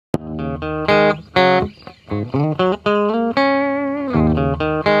All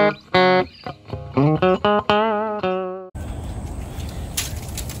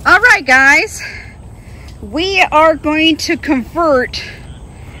right, guys, we are going to convert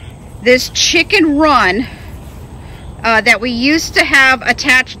this chicken run that we used to have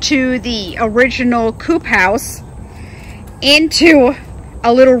attached to the original coop house into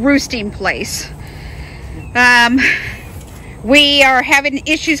a little roosting place. We are having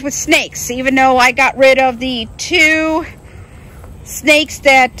issues with snakes. Even though I got rid of the 2 snakes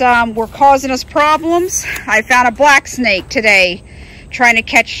that were causing us problems, I found a black snake today trying to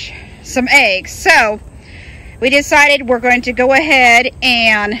catch some eggs. So we decided we're going to go ahead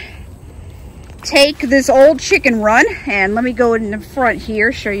and take this old chicken run, and let me go in the front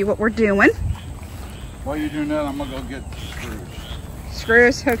here, show you what we're doing. While you're doing that, I'm gonna go get screws.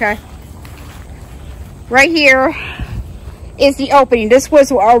 Screws, okay. Right here is the opening. This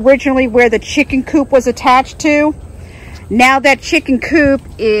was originally where the chicken coop was attached to. Now that chicken coop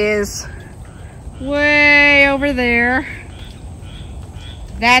is way over there.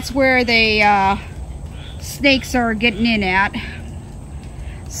 That's where the snakes are getting in at.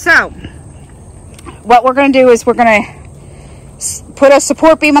 So what we're going to do is we're going to put a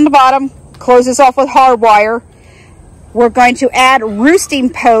support beam on the bottom, close this off with hard wire. We're going to add roosting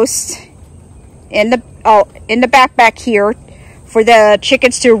posts in the back here for the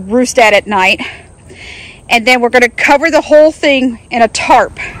chickens to roost at night. And then we're going to cover the whole thing in a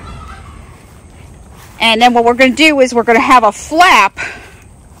tarp. And then what we're going to do is we're going to have a flap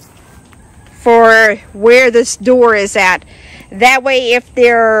for where this door is at. That way, if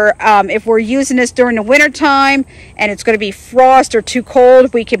we're using this during the winter time and it's going to be frost or too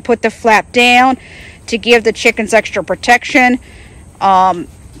cold, we can put the flap down to give the chickens extra protection. But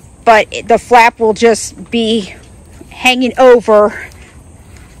the flap will just be hanging over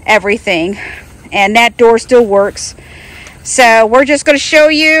everything, and that door still works. So we're just going to show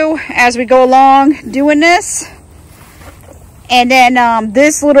you as we go along doing this. And then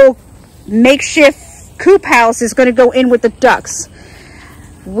this little makeshift coop house is going to go in with the ducks.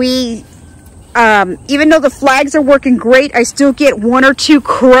 We even though the flags are working great, I still get 1 or 2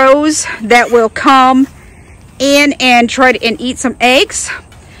 crows that will come in and try to eat some eggs.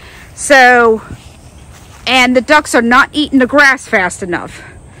 So, and the ducks are not eating the grass fast enough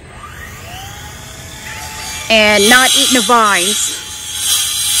and not eating the vines.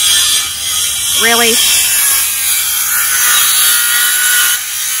 Really?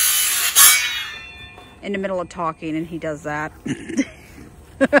 In the middle of talking, and he does that.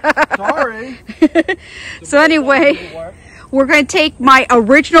 Sorry. So anyway, we're going to take my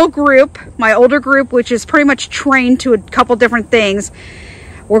original group, my older group, which is pretty much trained to a couple different things.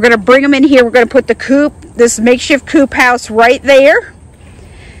 We're going to bring them in here. We're going to put the coop, this makeshift coop house right there.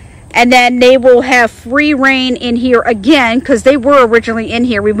 And then they will have free reign in here again, because they were originally in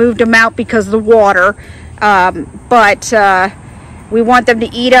here. We moved them out because of the water. We want them to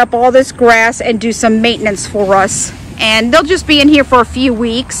eat up all this grass and do some maintenance for us. And they'll just be in here for a few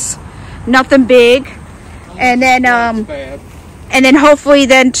weeks. Nothing big. And then hopefully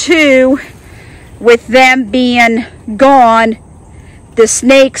then too, with them being gone, the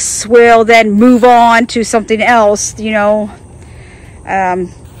snakes will then move on to something else, you know.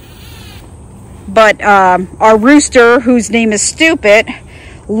 Our rooster, whose name is Stupid,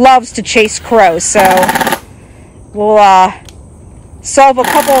 loves to chase crows. So we'll solve a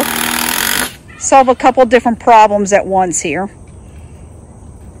couple different problems at once here.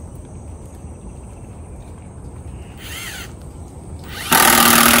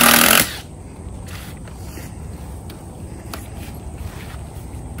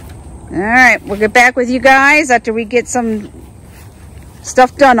 All right, we'll get back with you guys after we get some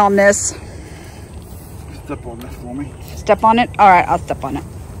stuff done on this. Step on this for me. Step on it? All right, I'll step on it.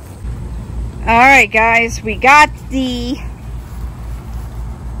 All right, guys, we got the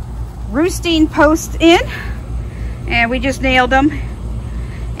roosting posts in, and we just nailed them.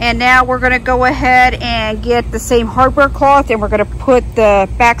 And now we're going to go ahead and get the same hardware cloth, and we're going to put the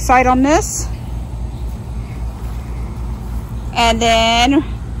backside on this. And then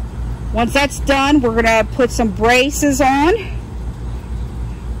once that's done, we're going to put some braces on.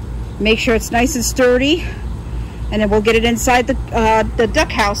 Make sure it's nice and sturdy. And then we'll get it inside the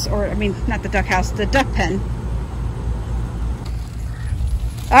duck house, or I mean, not the duck house, the duck pen.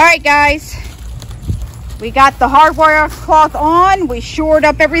 All right, guys, we got the hardwire cloth on. We shored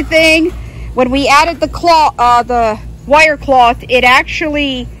up everything. When we added the wire cloth, it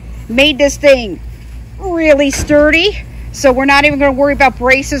actually made this thing really sturdy. So we're not even going to worry about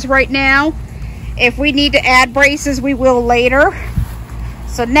braces right now. If we need to add braces, we will later.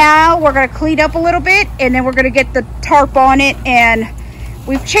 So now we're going to clean up a little bit, and then we're going to get the tarp on it. And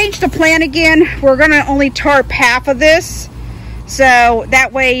we've changed the plan again. We're going to only tarp half of this, so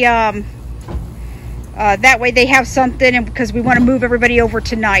that way they have something, and because we want to move everybody over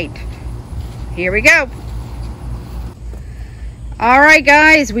tonight. Here we go. All right,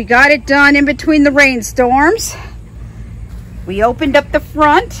 guys, we got it done in between the rainstorms. We opened up the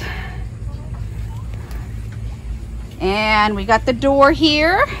front, and we got the door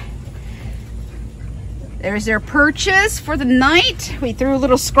here. There's their purchase for the night. We threw a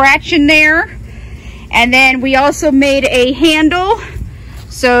little scratch in there, and then we also made a handle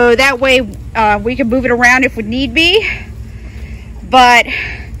so that way we can move it around if we need be. But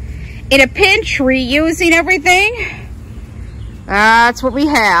in a pinch, reusing everything, that's what we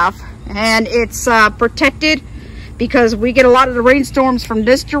have. And it's protected because we get a lot of the rainstorms from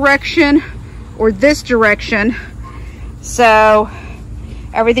this direction or this direction. So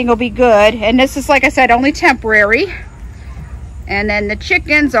everything will be good. And this is, like I said, only temporary. And then the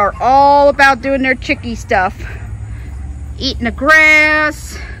chickens are all about doing their chicky stuff. Eating the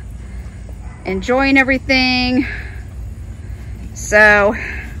grass, enjoying everything. So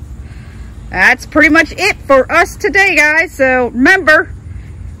that's pretty much it for us today, guys. So remember,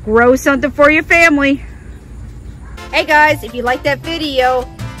 grow something for your family. Hey guys, if you like that video,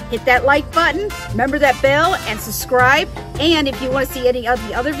 hit that like button, remember that bell, and subscribe. And if you want to see any of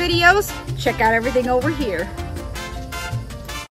the other videos, check out everything over here.